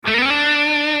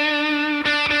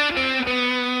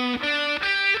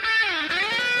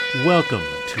Welcome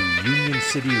to Union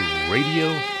City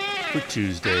Radio for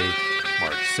Tuesday,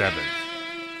 March 7th.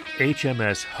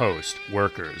 HMS Host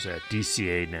workers at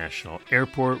DCA National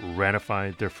Airport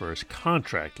ratified their first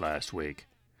contract last week.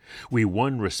 We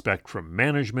won respect from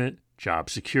management,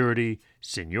 job security,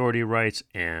 seniority rights,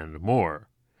 and more,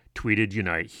 tweeted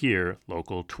Unite Here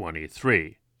Local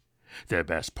 23. The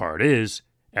best part is,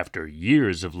 after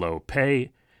years of low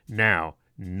pay, now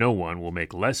no one will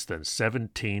make less than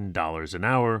 $17 an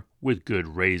hour with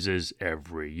good raises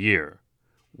every year.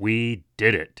 We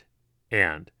did it.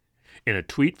 And in a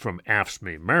tweet from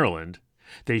AFSCME Maryland,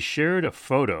 they shared a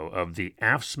photo of the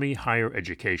AFSCME Higher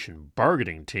Education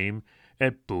bargaining team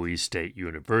at Bowie State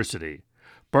University,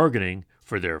 bargaining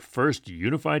for their first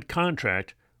unified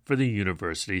contract for the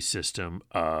University System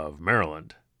of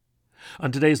Maryland.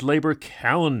 On today's labor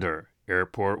calendar,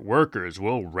 airport workers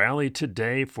will rally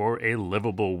today for a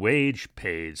livable wage,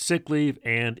 paid sick leave,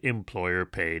 and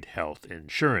employer-paid health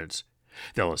insurance.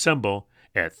 They'll assemble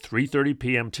at 3:30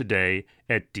 p.m. today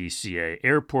at DCA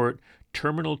Airport,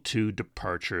 Terminal 2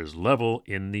 departures level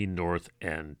in the North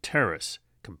End Terrace.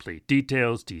 Complete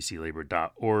details,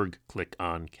 dclabor.org. Click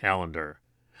on calendar.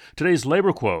 Today's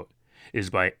labor quote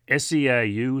is by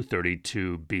SEIU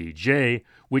 32BJ,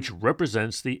 which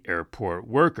represents the airport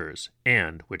workers,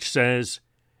 and which says,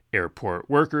 "Airport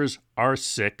workers are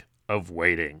sick of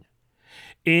waiting."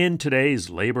 In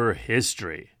today's labor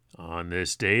history, on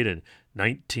this date in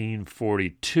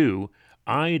 1942,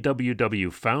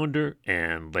 IWW founder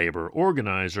and labor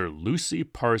organizer Lucy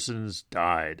Parsons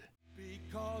died.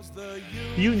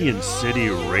 Union City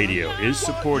Radio is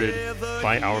supported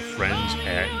by our friends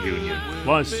at Union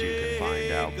Plus. You can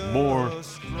find out more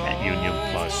at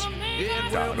unionplus.org.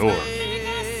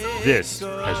 This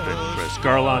has been Chris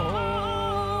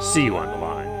Garlock. See you on the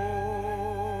line.